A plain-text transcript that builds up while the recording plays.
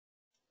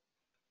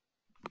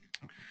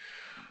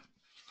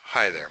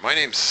Hi there, my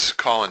name's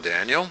Colin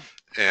Daniel,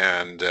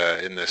 and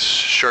in this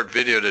short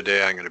video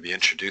today I'm going to be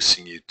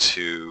introducing you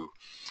to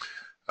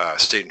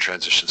state and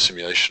transition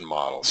simulation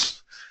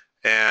models.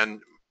 And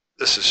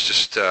this is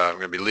just, I'm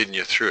going to be leading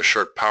you through a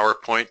short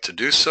PowerPoint to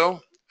do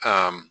so,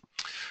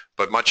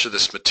 but much of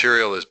this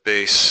material is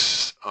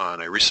based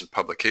on a recent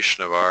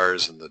publication of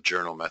ours in the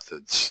journal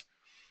Methods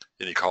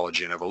in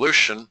Ecology and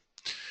Evolution,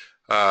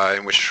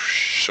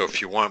 so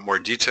if you want more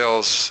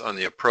details on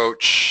the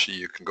approach,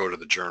 you can go to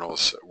the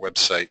journal's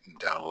website and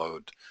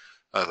download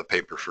the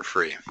paper for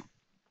free.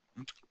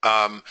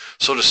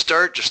 So to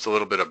start, just a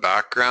little bit of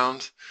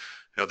background.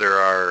 There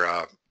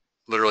are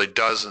literally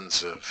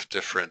dozens of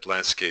different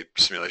landscape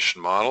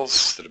simulation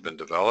models that have been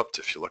developed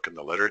if you look in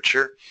the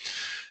literature.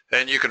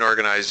 And you can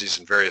organize these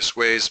in various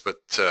ways, but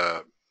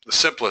the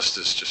simplest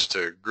is just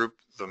to group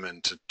them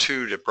into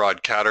two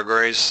broad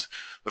categories.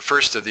 The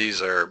first of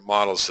these are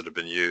models that have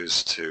been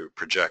used to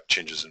project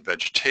changes in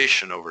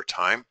vegetation over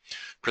time,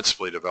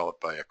 principally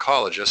developed by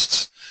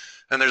ecologists.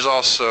 And there's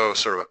also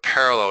sort of a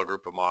parallel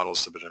group of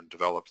models that have been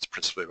developed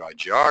principally by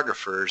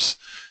geographers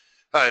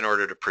in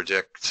order to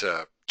predict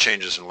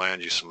changes in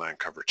land use and land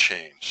cover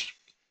change.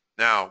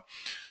 Now,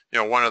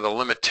 one of the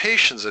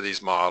limitations of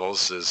these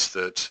models is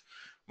that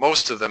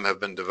most of them have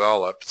been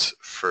developed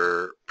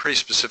for pretty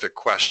specific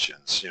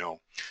questions.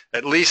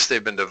 At least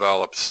they've been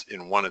developed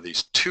in one of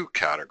these two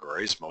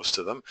categories, most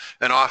of them,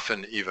 and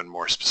often even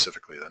more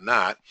specifically than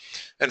that.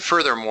 And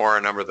furthermore,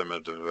 a number of them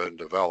have been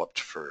developed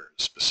for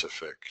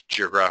specific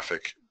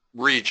geographic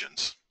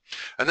regions.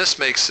 And this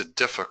makes it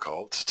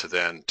difficult to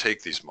then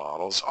take these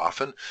models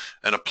often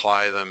and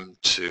apply them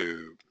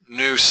to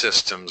new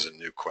systems and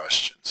new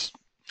questions.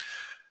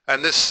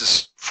 And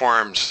this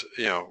forms,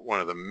 one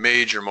of the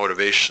major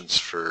motivations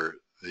for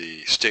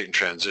the state and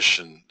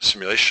transition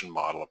simulation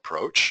model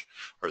approach,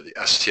 or the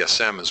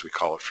STSM as we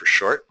call it for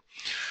short.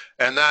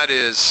 And that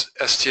is,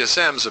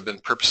 STSMs have been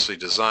purposely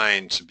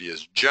designed to be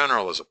as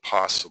general as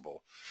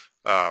possible,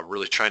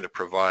 really trying to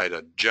provide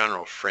a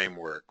general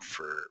framework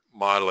for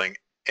modeling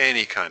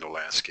any kind of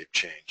landscape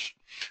change.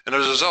 And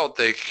as a result,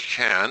 they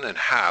can and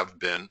have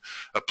been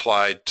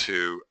applied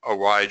to a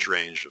wide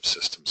range of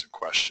systems and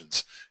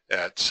questions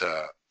at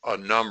a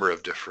number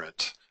of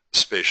different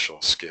spatial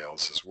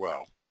scales as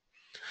well.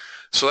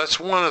 So that's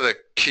one of the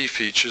key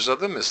features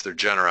of them, is their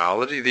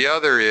generality. The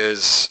other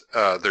is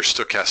their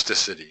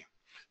stochasticity.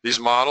 These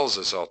models,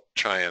 as I'll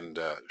try and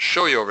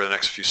show you over the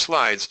next few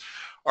slides,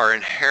 are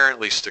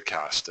inherently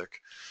stochastic.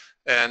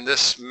 And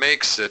this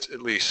makes it,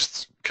 at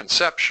least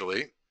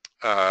conceptually,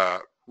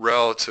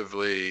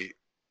 relatively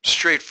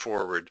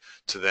straightforward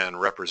to then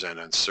represent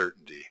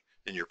uncertainty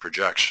in your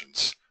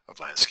projections of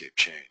landscape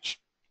change.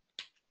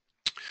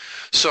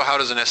 So how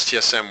does an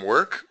STSM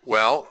work?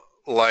 Well,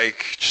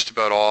 like just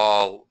about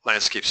all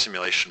landscape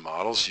simulation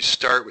models, you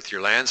start with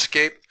your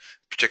landscape,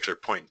 a particular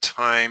point in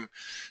time,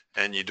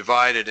 and you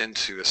divide it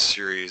into a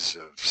series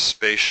of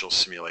spatial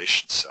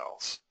simulation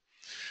cells.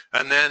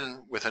 And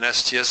then with an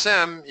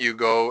STSM, you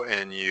go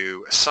and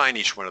you assign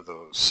each one of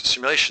those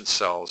simulation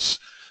cells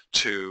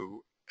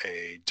to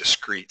a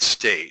discrete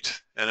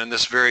state. And in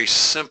this very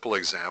simple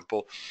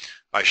example,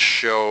 I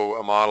show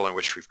a model in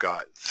which we've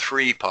got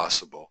three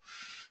possible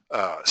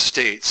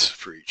states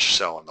for each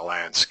cell in the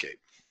landscape.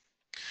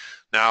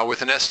 Now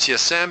with an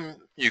STSM,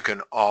 you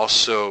can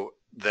also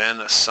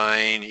then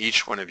assign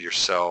each one of your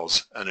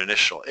cells an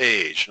initial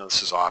age. Now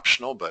this is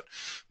optional, but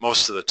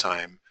most of the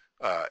time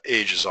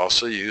age is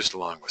also used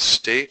along with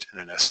state in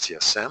an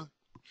STSM.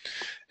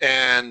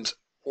 And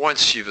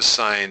once you've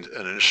assigned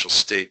an initial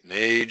state and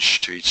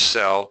age to each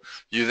cell,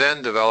 you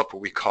then develop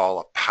what we call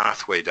a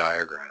pathway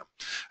diagram.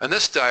 And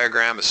this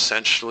diagram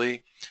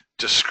essentially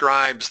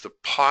describes the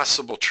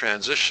possible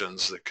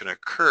transitions that can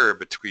occur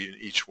between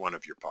each one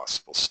of your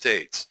possible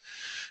states.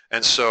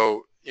 And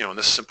so, in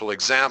this simple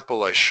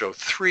example, I show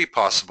three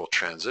possible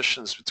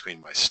transitions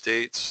between my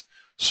states,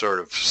 sort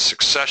of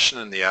succession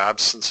in the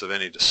absence of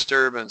any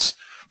disturbance,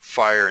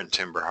 fire and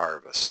timber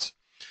harvest.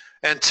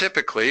 And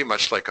typically,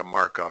 much like a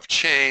Markov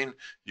chain,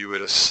 you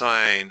would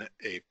assign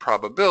a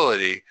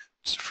probability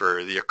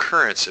for the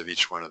occurrence of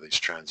each one of these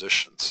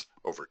transitions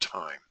over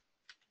time.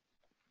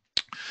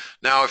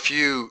 Now, if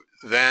you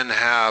then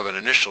have an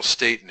initial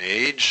state and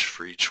age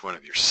for each one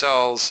of your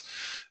cells,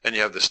 and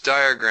you have this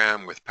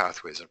diagram with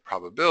pathways and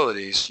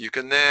probabilities, you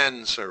can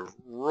then sort of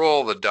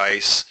roll the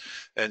dice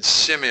and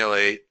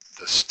simulate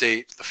the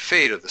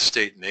fate of the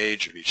state and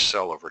age of each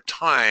cell over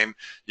time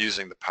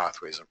using the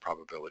pathways and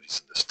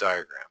probabilities in this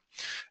diagram.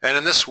 And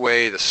in this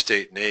way, the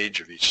state and age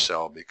of each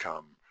cell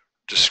become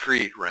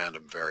discrete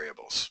random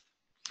variables.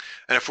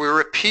 And if we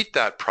repeat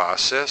that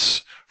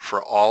process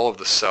for all of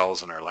the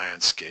cells in our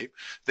landscape,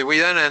 then we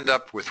then end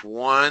up with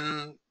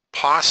one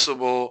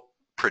possible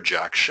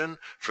projection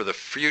for the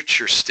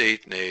future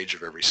state and age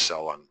of every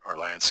cell on our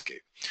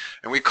landscape.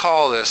 And we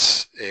call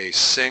this a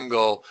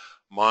single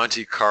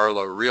Monte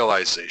Carlo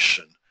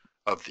realization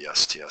of the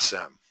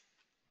STSM.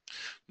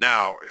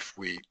 Now, if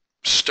we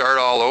start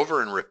all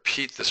over and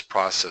repeat this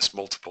process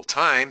multiple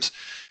times,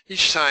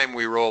 each time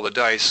we roll the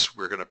dice,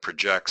 we're going to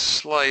project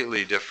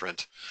slightly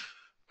different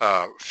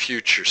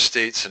future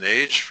states and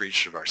age for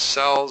each of our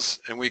cells,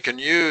 and we can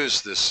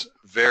use this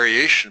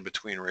variation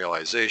between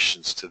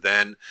realizations to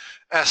then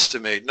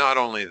estimate not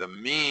only the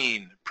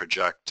mean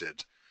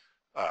projected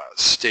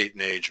state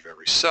and age of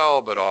every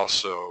cell, but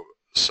also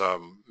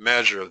some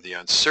measure of the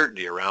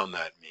uncertainty around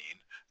that mean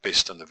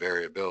based on the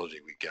variability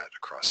we get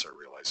across our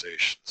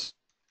realizations.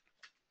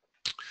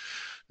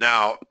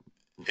 Now,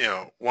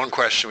 one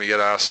question we get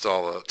asked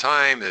all the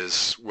time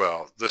is,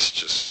 well,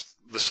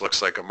 this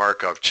looks like a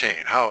Markov chain.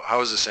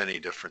 How is this any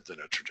different than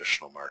a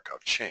traditional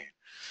Markov chain?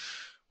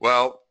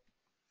 Well,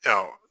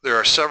 there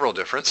are several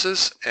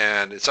differences,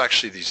 and it's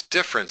actually these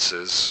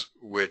differences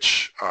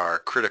which are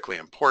critically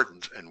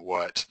important and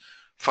what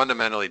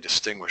fundamentally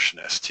distinguish an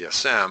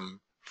STSM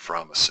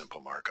from a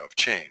simple Markov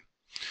chain.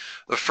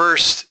 The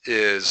first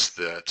is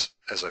that,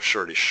 as I've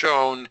already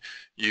shown,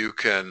 you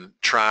can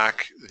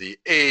track the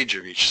age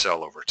of each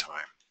cell over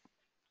time.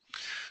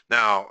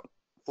 Now,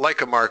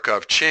 like a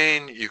Markov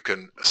chain, you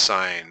can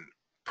assign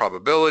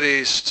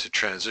probabilities to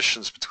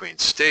transitions between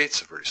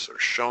states. I've already sort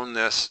of shown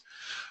this.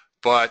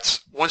 But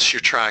once you're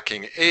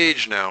tracking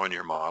age now in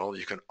your model,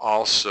 you can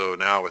also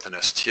now with an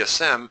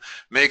STSM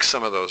make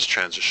some of those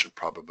transition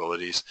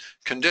probabilities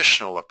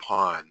conditional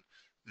upon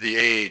the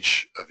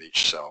age of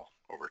each cell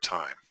over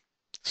time.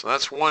 So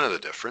that's one of the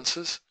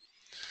differences.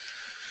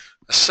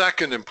 A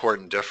second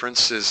important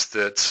difference is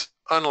that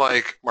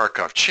unlike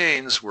Markov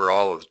chains, where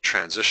all of the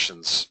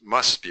transitions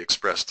must be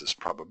expressed as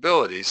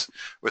probabilities,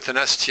 with an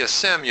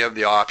STSM you have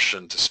the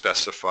option to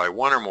specify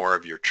one or more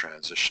of your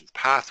transition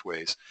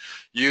pathways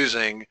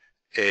using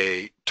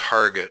a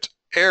target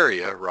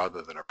area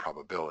rather than a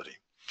probability.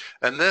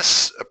 And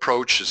this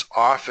approach is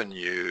often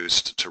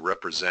used to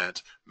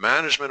represent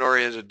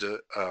management-oriented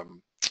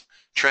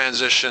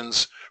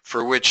transitions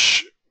for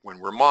which, when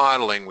we're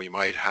modeling, we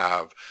might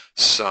have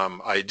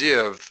some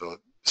idea of the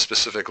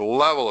specific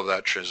level of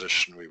that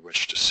transition we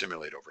wish to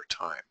simulate over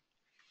time.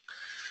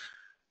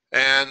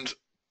 And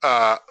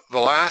the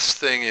last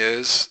thing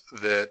is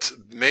that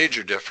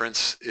major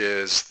difference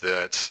is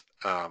that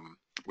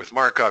with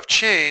Markov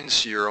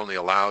chains, you're only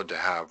allowed to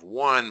have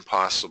one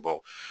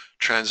possible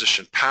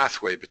transition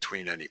pathway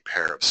between any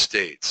pair of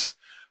states.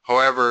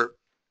 However,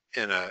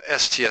 in a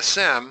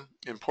STSM,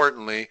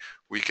 importantly,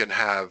 we can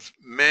have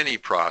many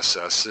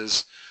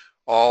processes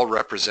all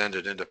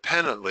represented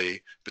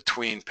independently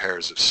between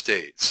pairs of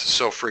states.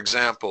 So for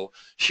example,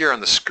 here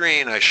on the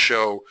screen I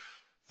show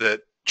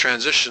that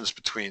transitions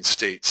between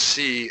state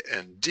C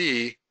and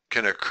D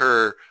can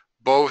occur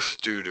both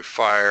due to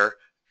fire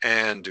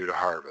and due to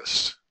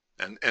harvest.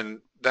 And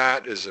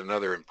that is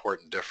another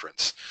important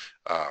difference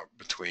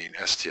between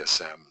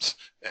STSMs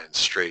and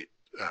straight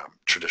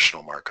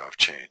traditional Markov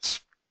chains.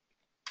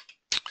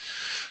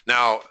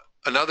 Now,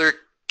 another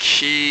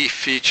key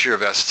feature of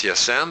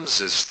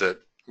STSMs is that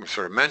we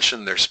sort of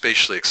mentioned they're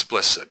spatially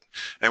explicit.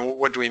 And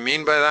what do we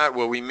mean by that?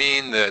 Well, we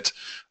mean that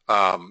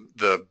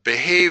the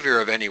behavior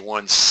of any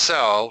one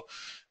cell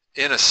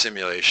in a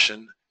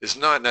simulation is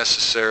not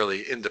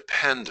necessarily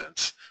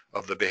independent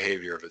of the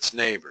behavior of its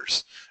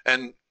neighbors.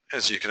 And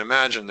as you can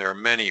imagine, there are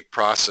many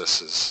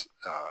processes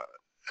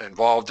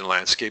involved in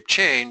landscape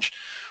change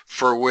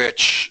for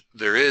which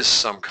there is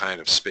some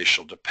kind of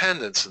spatial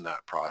dependence in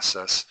that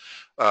process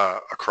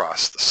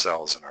across the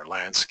cells in our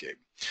landscape.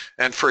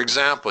 And for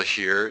example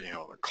here,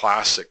 the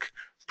classic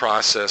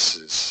process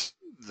is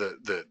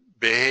that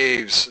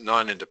behaves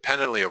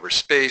non-independently over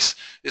space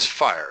is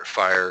fire.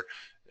 Fire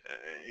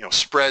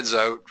spreads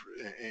out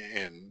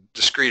in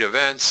discrete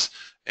events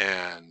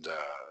and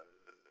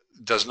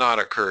does not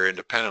occur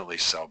independently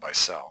cell by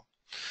cell.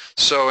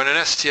 So in an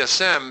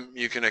STSM,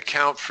 you can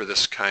account for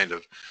this kind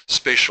of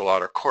spatial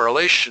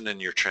autocorrelation in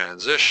your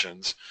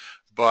transitions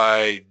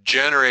by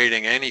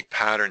generating any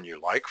pattern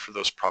you like for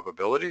those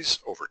probabilities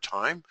over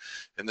time.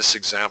 In this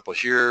example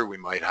here, we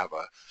might have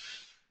an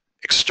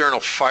external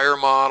fire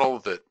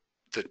model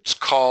that's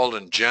called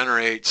and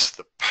generates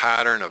the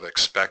pattern of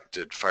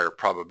expected fire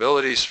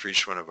probabilities for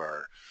each one of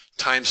our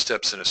time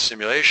steps in a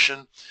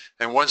simulation.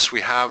 And once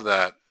we have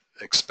that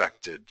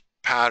expected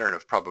pattern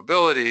of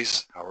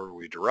probabilities, however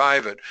we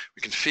derive it,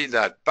 we can feed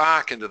that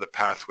back into the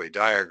pathway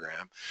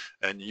diagram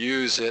and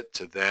use it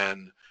to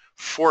then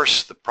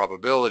force the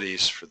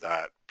probabilities for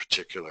that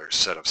particular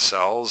set of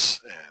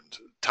cells and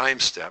time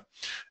step,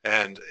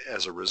 and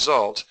as a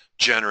result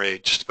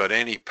generate just about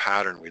any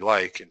pattern we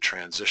like in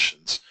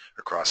transitions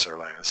across our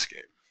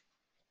landscape.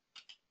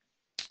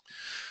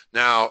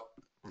 Now,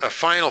 a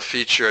final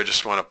feature I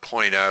just want to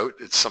point out,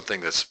 it's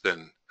something that's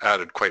been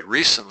added quite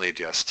recently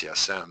to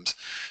STSMs,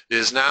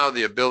 is now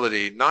the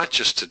ability not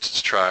just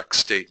to track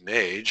state and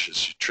age,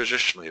 as you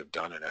traditionally have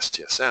done in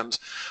STSMs,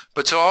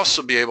 but to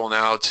also be able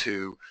now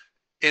to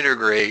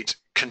integrate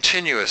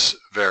continuous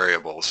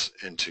variables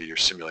into your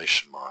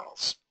simulation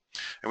models.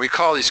 And we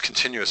call these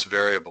continuous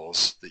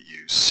variables that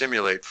you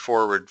simulate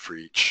forward for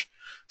each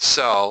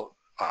cell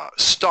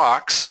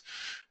stocks.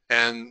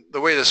 And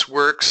the way this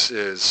works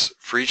is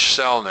for each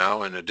cell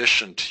now, in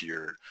addition to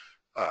your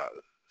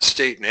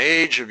state and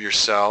age of your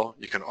cell.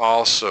 You can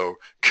also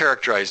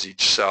characterize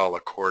each cell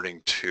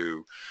according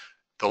to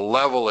the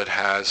level it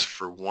has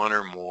for one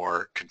or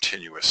more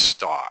continuous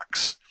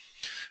stalks.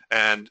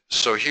 And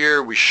so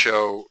here we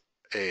show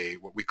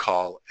what we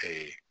call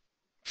a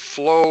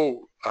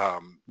flow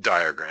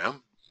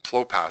diagram,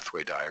 flow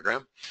pathway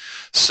diagram,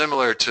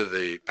 similar to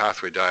the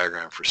pathway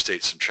diagram for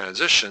states and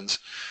transitions,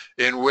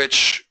 in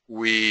which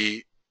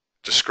we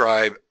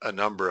describe a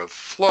number of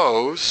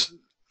flows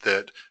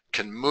that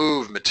can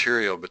move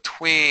material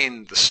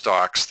between the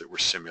stalks that we're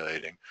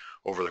simulating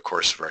over the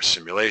course of our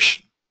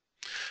simulation.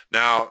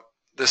 Now,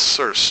 this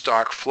sort of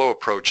stalk flow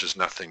approach is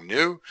nothing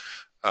new.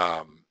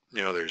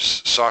 You know,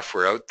 there's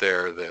software out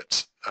there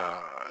that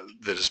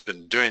has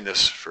been doing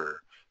this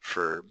for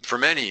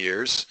many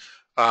years.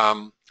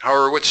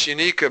 However, what's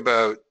unique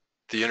about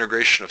the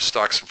integration of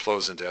stalks and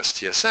flows into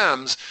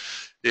STSMs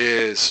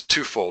is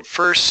twofold.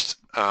 First,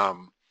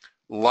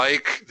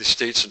 like the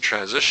states and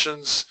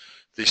transitions,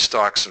 these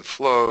stalks and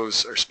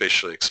flows are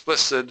spatially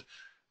explicit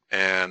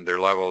and their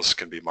levels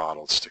can be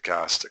modeled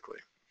stochastically.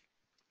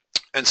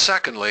 And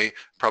secondly,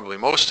 probably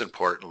most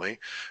importantly,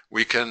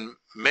 we can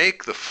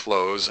make the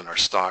flows in our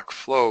stock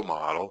flow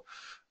model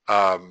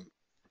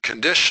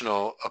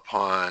conditional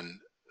upon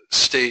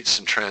states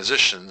and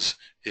transitions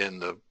in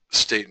the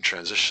state and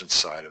transition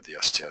side of the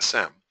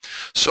STSM.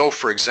 So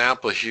for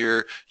example,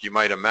 here you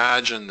might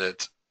imagine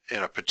that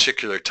in a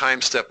particular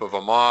time step of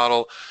a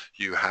model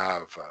you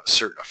have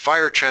a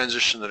fire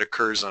transition that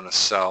occurs on a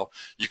cell.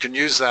 You can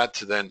use that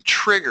to then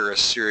trigger a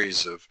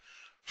series of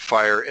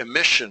fire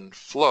emission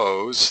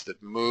flows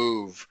that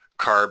move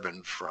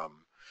carbon from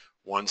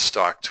one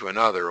stalk to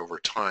another over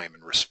time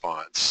in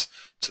response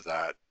to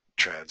that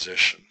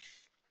transition.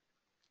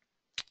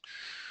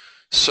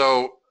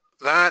 So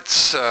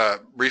that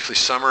briefly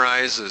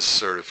summarizes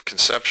sort of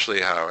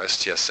conceptually how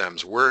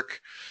STSMs work.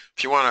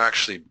 If you want to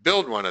actually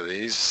build one of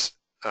these,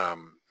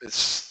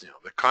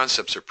 the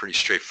concepts are pretty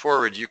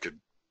straightforward. You could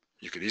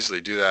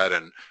easily do that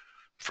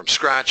from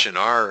scratch in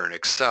R or in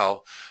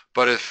Excel.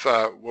 But if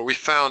what we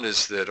found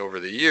is that over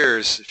the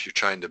years, if you're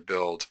trying to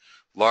build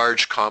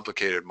large,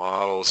 complicated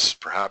models,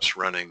 perhaps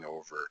running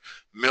over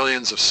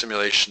millions of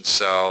simulation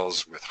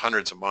cells with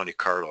hundreds of Monte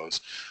Carlos,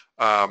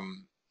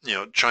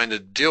 trying to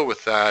deal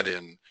with that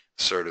in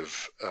sort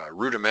of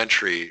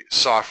rudimentary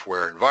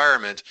software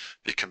environment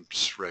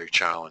becomes very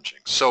challenging.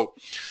 So,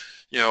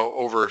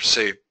 over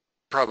say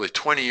probably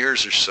 20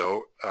 years or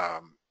so,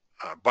 a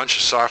bunch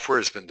of software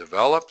has been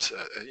developed.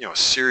 A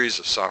series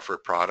of software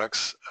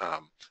products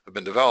have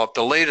been developed.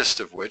 The latest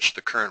of which,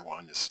 the current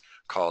one, is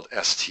called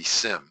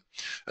STSM,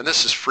 and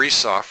this is free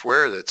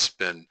software that's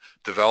been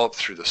developed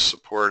through the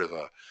support of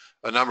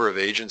a number of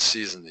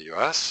agencies in the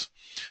U.S.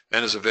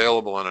 and is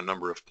available on a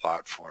number of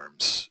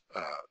platforms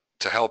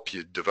to help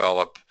you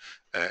develop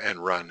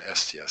and run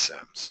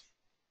STSMs.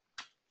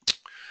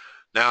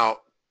 Now,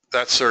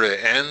 that sort of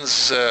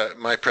ends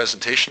my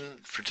presentation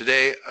for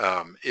today.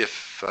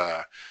 If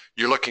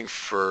you're looking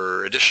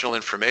for additional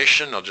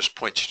information, I'll just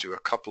point you to a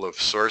couple of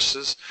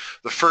sources.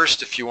 The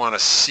first, if you want to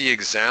see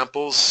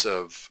examples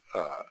of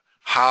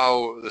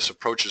how this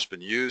approach has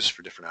been used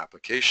for different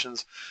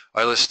applications,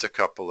 I list a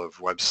couple of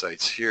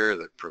websites here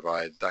that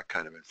provide that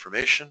kind of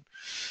information.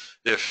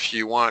 If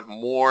you want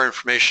more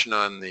information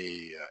on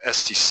the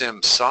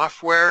STSM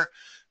software,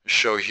 I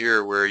show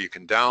here where you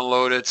can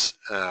download it,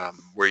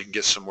 where you can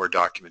get some more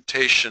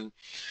documentation,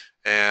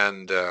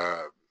 and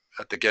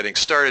at the Getting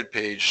Started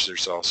page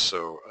there's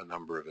also a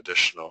number of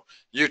additional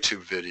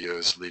YouTube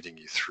videos leading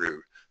you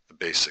through the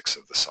basics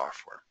of the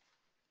software.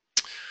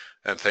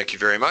 And thank you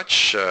very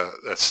much.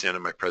 That's the end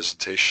of my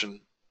presentation.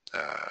 I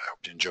hope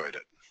you enjoyed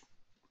it.